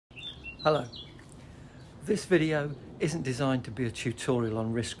Hello. This video isn't designed to be a tutorial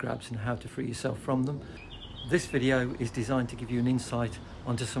on wrist grabs and how to free yourself from them. This video is designed to give you an insight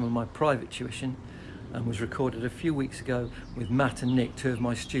onto some of my private tuition and was recorded a few weeks ago with Matt and Nick, two of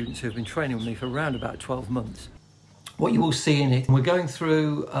my students who have been training with me for around about 12 months. What you will see in it, we're going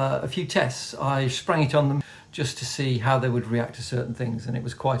through a few tests. I sprang it on them just to see how they would react to certain things, and it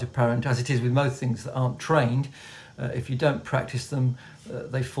was quite apparent, as it is with most things that aren't trained, if you don't practice them,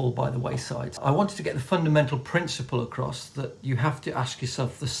 they fall by the wayside. I wanted to get the fundamental principle across that you have to ask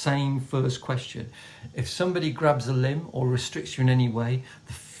yourself the same first question. If somebody grabs a limb or restricts you in any way,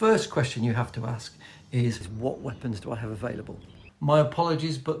 the first question you have to ask is, what weapons do I have available? My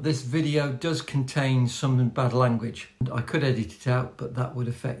apologies, but this video does contain some bad language. I could edit it out, but that would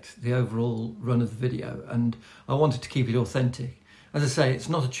affect the overall run of the video, and I wanted to keep it authentic. As I say, it's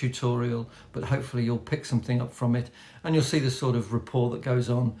not a tutorial, but hopefully you'll pick something up from it, and you'll see the sort of rapport that goes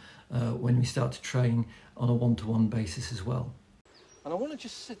on when we start to train on a one-to-one basis as well. And I want to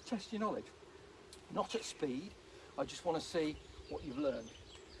just test your knowledge, not at speed. I just want to see what you've learned.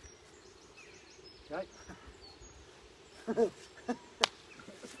 Okay.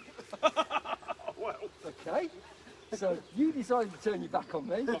 Well. Okay, so you decided to turn your back on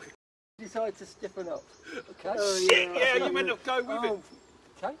me. You decided to stiffen up. Okay. Oh, shit, yeah, you meant to go with it.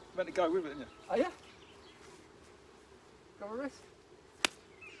 Okay. You meant to go with it, didn't you? Are you? Got a wrist?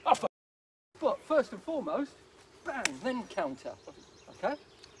 Oh, but first and foremost, bang, then counter. Okay.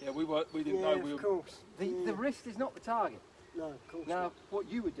 yeah, we didn't know we of were. course. The wrist is not the target. No, of course. Now,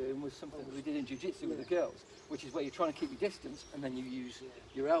 what you were doing was something that we did in jiu-jitsu with the girls, which is where you're trying to keep your distance and then you use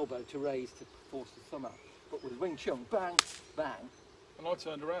your elbow to raise to force the thumb out. But with Wing Chun, bang, bang. And I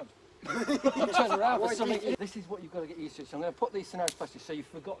turned around. You turn around for something. This is what you've got to get used to. So I'm going to put these scenarios past you so you've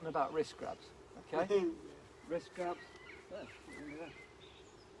forgotten about wrist grabs. Okay? Wrist grabs. There.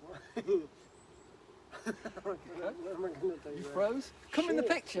 What am I going to do? You froze? Come in the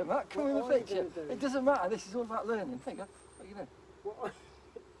picture, Matt. Come in the What are you picture. gonna do? It doesn't matter. This is all about learning. Think of what are you doing? What?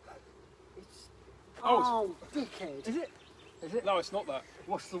 It's... Oh, Oh, dickhead. Is it? Is it? No, it's not that.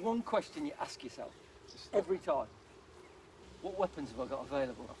 What's the one question you ask yourself every time? What weapons have I got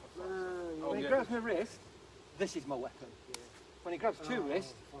available? Oh, When he yeah. grabs my wrist, this is my weapon. When he grabs two Oh,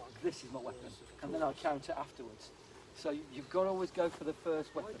 wrists, fuck. this is my weapon. Yes, of And then I'll counter afterwards. So you've got to always go for the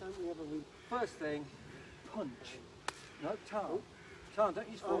first Why weapon. don't we ever read... First thing, punch. No, tarn. Tarn, don't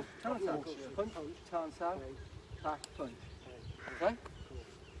use force. Tarn yeah, sound. of course, yeah. Punch, Punch. tarn sound, Okay. back, punch. Okay. Okay?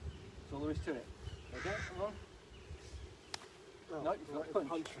 That's all there is to it. Okay, come on. Oh, No, you've got right,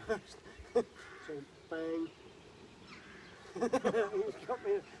 punch. first. So, bang. He's got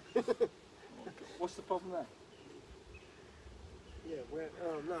me... What's the problem there? Yeah, where...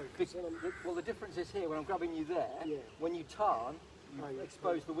 Oh, no. 'cause then I'm... Well, the difference is here, when I'm grabbing you there, Yeah. when you tarn, you Oh, yeah.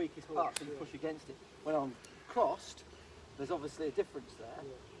 expose the weakest Of part, course, so you yeah. push against it. When I'm crossed, there's obviously a difference there.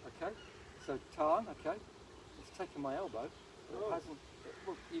 Yeah. Okay, so tarn, okay, it's taken my elbow, but it Oh. hasn't,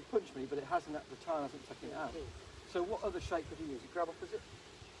 well, you punched me, but it hasn't, the tarn hasn't taken it out. Cool. So what other shape could you use? You grab opposite?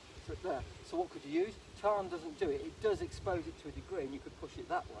 So there. So what could you use? Tarn doesn't do it. It does expose it to a degree, and you could push it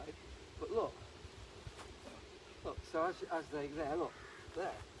that way. But look, so as they there, look,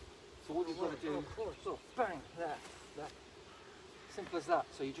 there. So what you've got to do, Oh, of course. look, bang, there. Simple as that.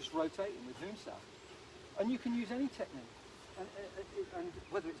 So you're just rotating with Moonsaw. And you can use any technique. And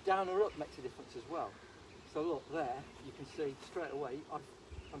whether it's down or up makes a difference as well. So look, there, you can see straight away,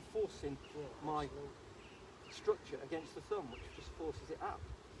 I'm forcing my structure against the thumb, which just forces it up,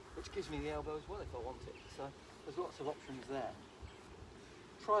 which gives me the elbow as well if I want it. So there's lots of options there.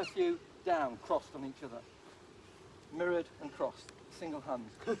 Try a few down, crossed on each other. Mirrored and crossed, single hands.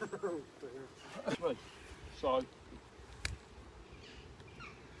 That's me. So,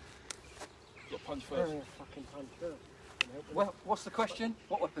 got to punch first. Fucking punch first. Well, what's the question?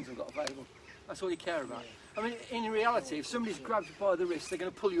 What weapons have we got available? That's all you care about. I mean, in reality, if somebody's grabbed you by the wrist, they're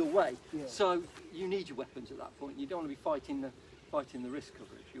going to pull you away. Yeah. So you need your weapons at that point. You don't want to be fighting the wrist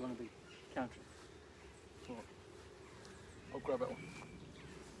coverage. You want to be countering. Right. I'll grab that one.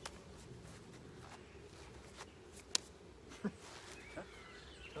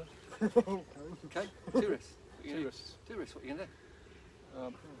 Okay, two wrists. What you Two gonna do? wrists. Two wrists. What are you going to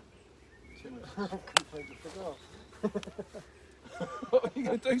do? Two wrists. Completely forgot. Are you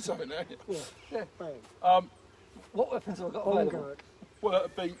going to do something now? Yeah. Yeah. Bang. What weapons have I got On available? guard. Well,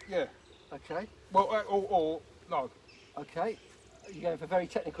 that'd be, yeah. Okay. Well, or no. Okay. You're going for very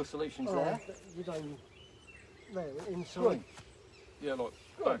technical solutions Oh, there. you don't... No, inside. Groin. Yeah, like,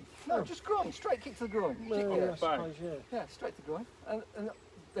 Groin. bang. No, just groin. Straight kick to the groin. Well, Kick I there. bang. suppose, yeah. Yeah, straight to the groin. And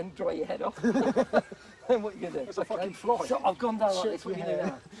then dry your head off. Then what are you going to do? That's a fucking fly. So I've gone down like Shit, this, what are you yeah. going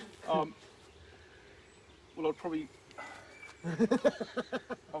to do now? Well, I'd probably.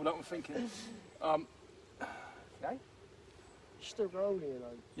 Hold up, I'm thinking. Okay? You're still rolling, you know.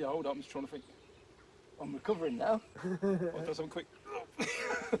 Yeah, hold up, I'm just trying to think. I'm recovering now. I'll do something quick.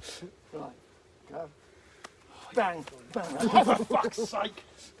 Right, go. Bang, bang. Oh, for fuck's sake!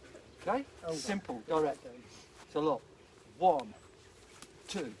 Okay? Oh, Simple, direct. So look, 1,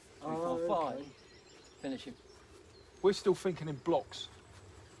 2, 3, 4, 5. okay. Finish him. We're still thinking in blocks.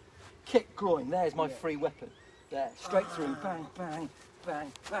 Kick groin, there's my Yeah. free weapon. There, straight through, bang, bang,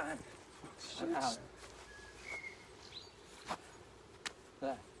 bang, bang. And out.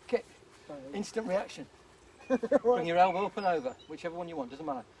 There, kick, instant reaction. Bring your elbow up and over, whichever one you want, doesn't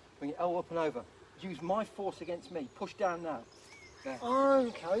matter. Bring your elbow up and over. Use my force against me, push down now. There.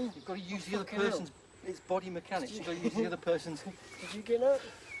 Okay. You've got to use the other Fucking hell. person's, it's body mechanics, you've got to use the other person's, Did you get that?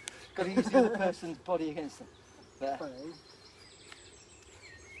 got to use the other person's body against them. There. Bang.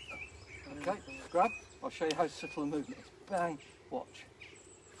 Okay, grab. I'll show you how subtle a movement is. Bang, watch.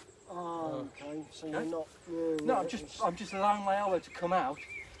 Oh, okay. So Okay. you're not. No, I'm just allowing my elbow to come out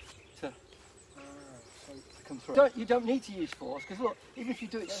to So come through. You don't need to use force, because look, even if you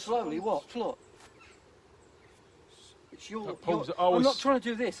do it slowly, watch, look. It's your, That pulls it I'm always- not trying to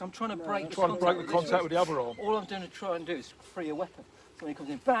do this, I'm trying to break the Trying to break the this contact wrist. with the other arm. All I'm doing to try and do is free a weapon. So when he comes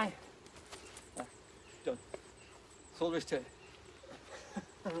in, bang, done. That's all there is to it.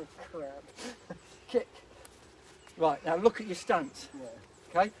 crap. Kick. Right, now look at your stance, Yeah.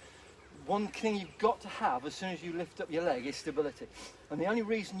 okay? One thing you've got to have as soon as you lift up your leg is stability. And the only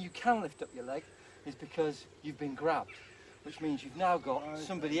reason you can lift up your leg is because you've been grabbed, which means you've now got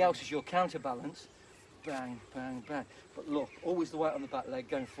somebody else as your counterbalance. Bang, bang, bang. But look, always the weight on the back leg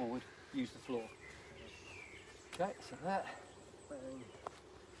going forward, use the floor. Okay, so that. Bang.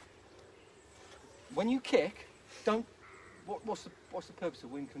 When you kick, don't. What's the purpose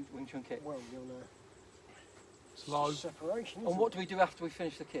of Wing Chun kick? Well, you'll know. Slow. Separation. And what do we do after we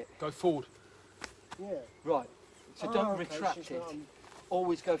finish the kick? Go forward. Yeah. Right. So Oh, don't okay, retract so it's it. not,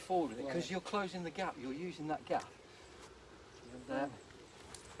 Always go forward with it because Right. you're closing the gap. You're using that gap. There.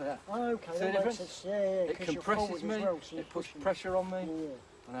 There. Oh, okay. See the That makes difference? sense. Yeah, yeah. It 'Cause you're compresses forward me. as well, so you're It puts pushing. pressure on me, Yeah.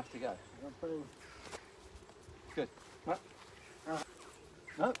 and I have to go. Bang. Good. Right.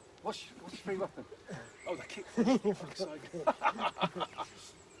 No. What's your free weapon? Oh, the kick. For fuck's sake.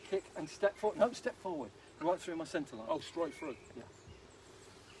 Kick and step forward. No, step forward. Right through my centre line. Oh, straight through. Yeah.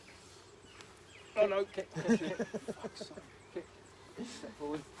 Oh, no. Kick, kick, kick. Fuck's sake. Kick. Step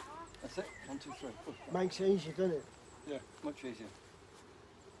forward. That's it. 1, 2, 3. Push. Makes it easier, doesn't it? Yeah. Much easier.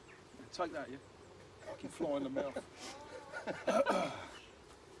 Take that, yeah. Fucking fly in the mouth.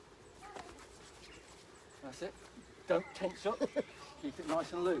 That's it. Don't tense up. Keep it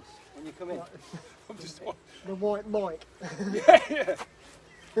nice and loose when you come in. I'm just. The white mic. Yeah.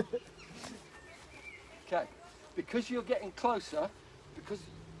 Okay. Because you're getting closer,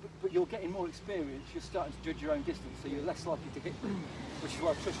 but you're getting more experience, you're starting to judge your own distance, so you're less likely to hit me, which is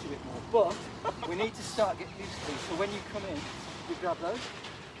why I trust you a bit more. But we need to start getting used to it. So when you come in, you grab those.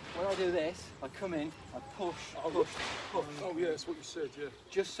 When I do this, I come in, I push, push, push. Oh, yeah, that's what you said, yeah.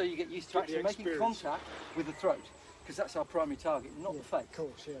 Just so you get used to Get the actually making experience. contact with the throat, because that's our primary target, not the face. Of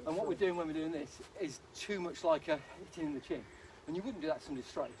course, yeah. And what we're doing when we're doing this is too much like a hitting in the chin. And you wouldn't do that to somebody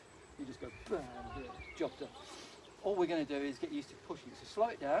straight. You just go bam, job done. All we're going to do is get used to pushing. So slow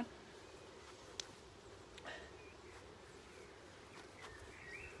it down.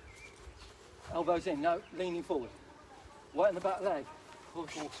 Elbows in, no, leaning forward. Weight on the back leg.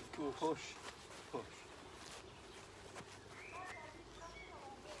 Push, Of course. push, push.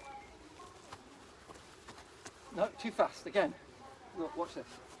 No, too fast, again. Look, watch this.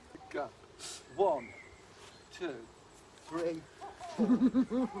 Go. 1, 2, 3.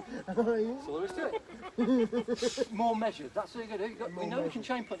 That's all there is to it. More measured, that's what you're going to do. We know we can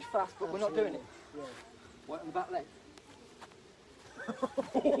chain punch fast, but we're not doing it. Yeah. Weight on the back leg.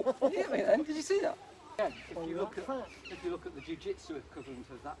 You hit me then, did you see that? Again, Well, if you look at the jiu-jitsu equivalent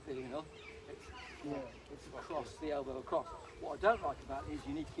of that feeling enough, it's across the elbow across. What I don't like about it is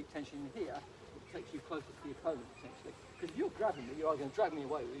you need to keep tension in here. It takes you closer to the opponent potentially. Because if you're grabbing me, you're either going to drag me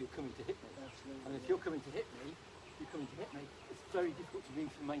away or you're coming to hit me. Absolutely. And if you're coming to hit me, it's very difficult to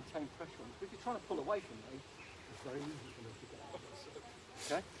maintain pressure on me. But if you're trying to pull away from me, it's very easy for me to get out.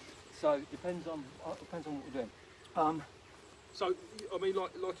 Okay? So it depends on what we're doing. So, I mean,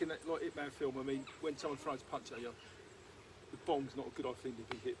 like in that Ip Man film, I mean, when someone throws a punch at you, the bong's not a good thing to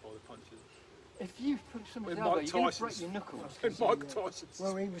be hit by the punches. If you punch someone's When elbow, Mike you're going to Tyson's- break your knuckles. And Mike Tyson's.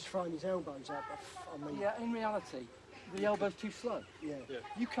 Well, he was throwing his elbows out. I mean, Yeah, in reality, the elbow's too slow. Yeah.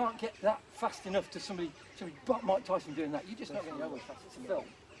 You can't get that fast enough to somebody but Mike Tyson doing that. You just not get your elbow fast. It's a film.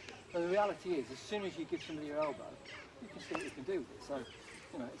 And the reality is, as soon as you give somebody your elbow, you can see what you can do with it. So,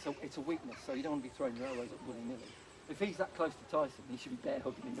 you know, it's a weakness. So you don't want to be throwing your elbows up willy-nilly. If he's that close to Tyson, he should be bear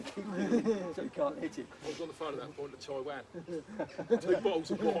hugging him so he can't hit him. I was on the phone at that point to Taiwan. 2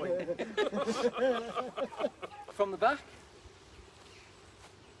 bottles of wine. From the back?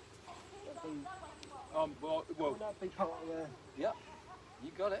 Well, Would that be part of the... Yep,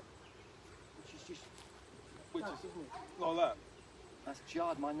 you got it. Which is just, which that, is isn't it? like that. that's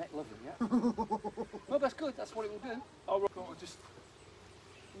jarred my neck lovely, yeah? Well, that's good, that's what it will do. Oh, right, I just...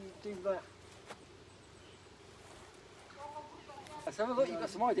 You do that. Let's have a look, you've got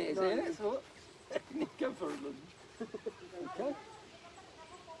some ideas here, let's have a look. Go for a lunge. Okay.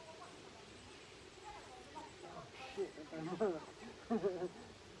 Shit, I don't know.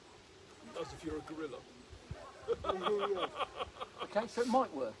 That's if you're a gorilla. Okay, so it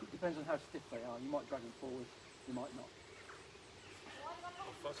might work, it depends on how stiff they are. You might drag them forward, you might not.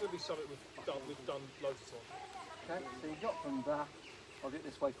 That's going to be something we've done loads of times. Okay, so you've got from that. I'll do it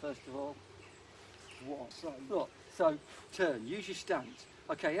this way first of all. One. Look, so turn, use your stance.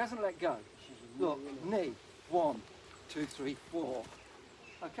 Okay, he hasn't let go. Look, knee. 1, 2, 3, 4.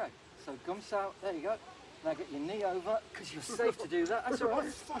 Okay, so gumps out, there you go. Now get your knee over, because you're safe to do that. That's all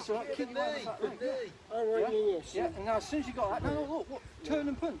right. That's all right. Keep your arms that leg. Oh, right, yes. Yeah, and now as soon as you got that, no, look, turn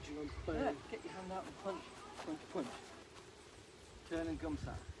and punch. Yeah, get your hand out and punch, punch. Turn and gums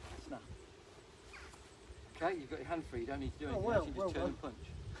out. Snap. Okay, you've got your hand free, you don't need to do anything else, you just turn and punch.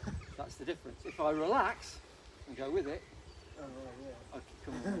 That's the difference. If I relax and go with it, Oh, right, I can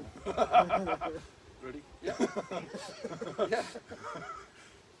come on. Ready? Yeah. Yeah.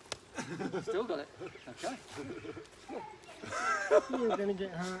 Still got it. Okay. yeah. You're going to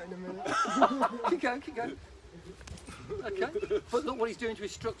get hurt in a minute. Keep going. Okay. But look what he's doing to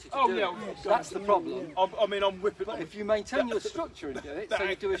his structure to Oh, do yeah, it. That's the problem. Yeah. I mean, I'm whipping. But if you maintain your structure and do it, so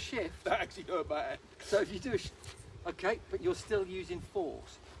you do a shift. That actually hurt my hand. So if you do okay, but you're still using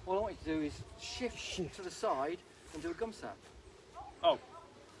force. What I want you to do is shift to the side and do a gum sap. Oh.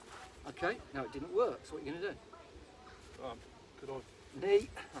 Okay, now it didn't work, so what are you going to do? Could I? Knee,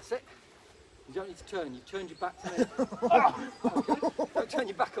 that's it. You don't need to turn, you've turned your back to me. Okay. Don't turn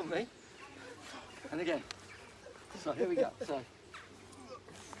your back on me. And again. So here we go. So,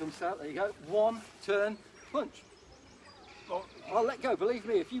 gum sap, there you go. 1, turn, punch. I'll let go, believe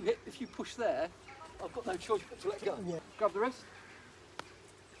me, if you push there, I've got no choice but to let go. Yeah. Grab the wrist.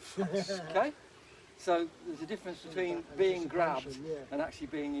 Okay? So there's a difference between being grabbed and actually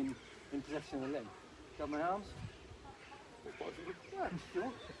being in possession of the limb. Grab my arms. Yeah, if you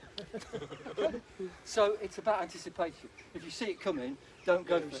want. Okay. So it's about anticipation. If you see it coming, don't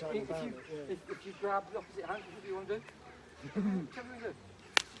go for it. If you grab the opposite hand, what do you want to do? Whichever you do.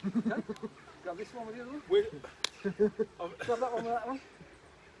 Okay? Grab this one with the other one. Grab that one with that one.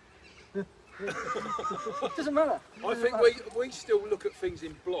 Doesn't matter. I think we still look at things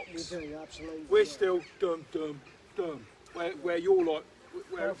in blocks. You do, absolutely. We're still dum. Where you're like,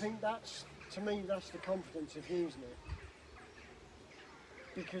 I think that's, to me, that's the confidence of using it.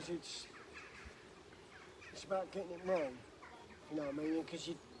 Because it's about getting it wrong. You know what I mean? Because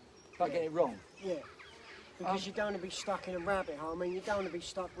you. About getting it wrong. Yeah. Because you don't want to be stuck in a rabbit hole. I mean, you don't want to be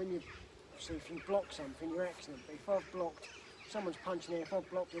stuck when you. So if you block something, you're excellent. But if I've blocked. Someone's punching there, if I've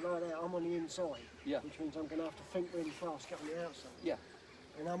blocked it like that, I'm on the inside. Yeah. Which means I'm going to have to think really fast, get on the outside. Yeah.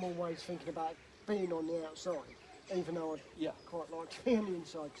 And I'm always thinking about being on the outside, even though I'd quite like to be on the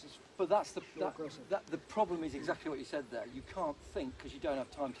inside. Cause it's but that's the the problem is exactly what you said there. You can't think because you don't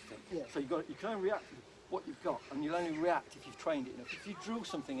have time to think. Yeah. So you can only react to what you've got, and you'll only react if you've trained it enough. If you drill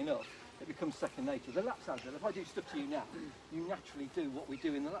something enough, it becomes second nature. The lap side drill, if I do stuff to you now, you naturally do what we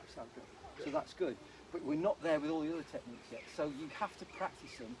do in the lap side drill. So that's good. But we're not there with all the other techniques yet. So you have to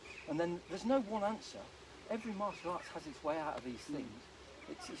practice them, and then there's no one answer. Every martial arts has its way out of these things.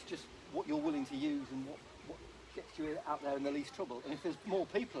 It's just what you're willing to use and what gets you out there in the least trouble. And if there's more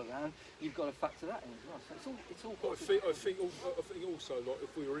people around, you've got to factor that in as well. So it's all. I think also, like,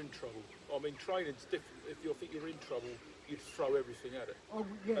 if we were in trouble, I mean, training's different. If you think you're in trouble, you'd throw everything at it. Oh,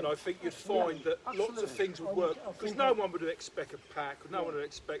 yeah. And I think you'd find that lots of things would work, because no one would expect a pack, no one would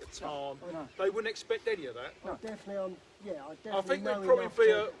expect a tarn. No. They wouldn't expect any of that. I definitely, I definitely think know we'd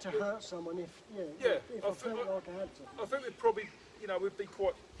probably enough be to hurt someone if I felt like I had to. I think we'd probably, we'd be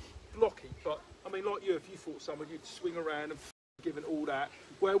quite blocky, but I mean, like you, if you fought someone, you'd swing around and give it all that,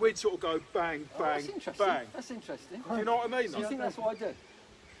 where we'd sort of go bang, bang, bang. That's interesting. Do you know what I mean? Do you think that's what I do?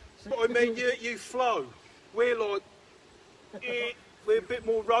 But I mean, you flow. We're like, we're a bit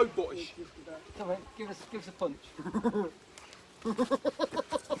more robotish. Come on, give us a punch.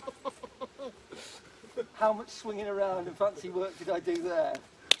 How much swinging around and fancy work did I do there?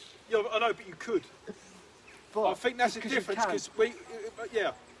 Yeah, I know, but you could. But I think that's the difference because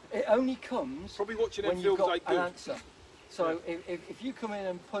yeah. It only comes Probably watching when them you've films got like an good. answer. So if you come in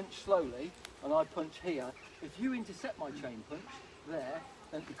and punch slowly, and I punch here, if you intercept my chain punch there,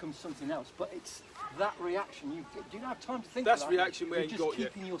 then it becomes something else. But it's that reaction. You don't have time to think. That's of that. reaction we You're ain't just got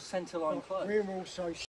yet. keeping your centre line closed. We're also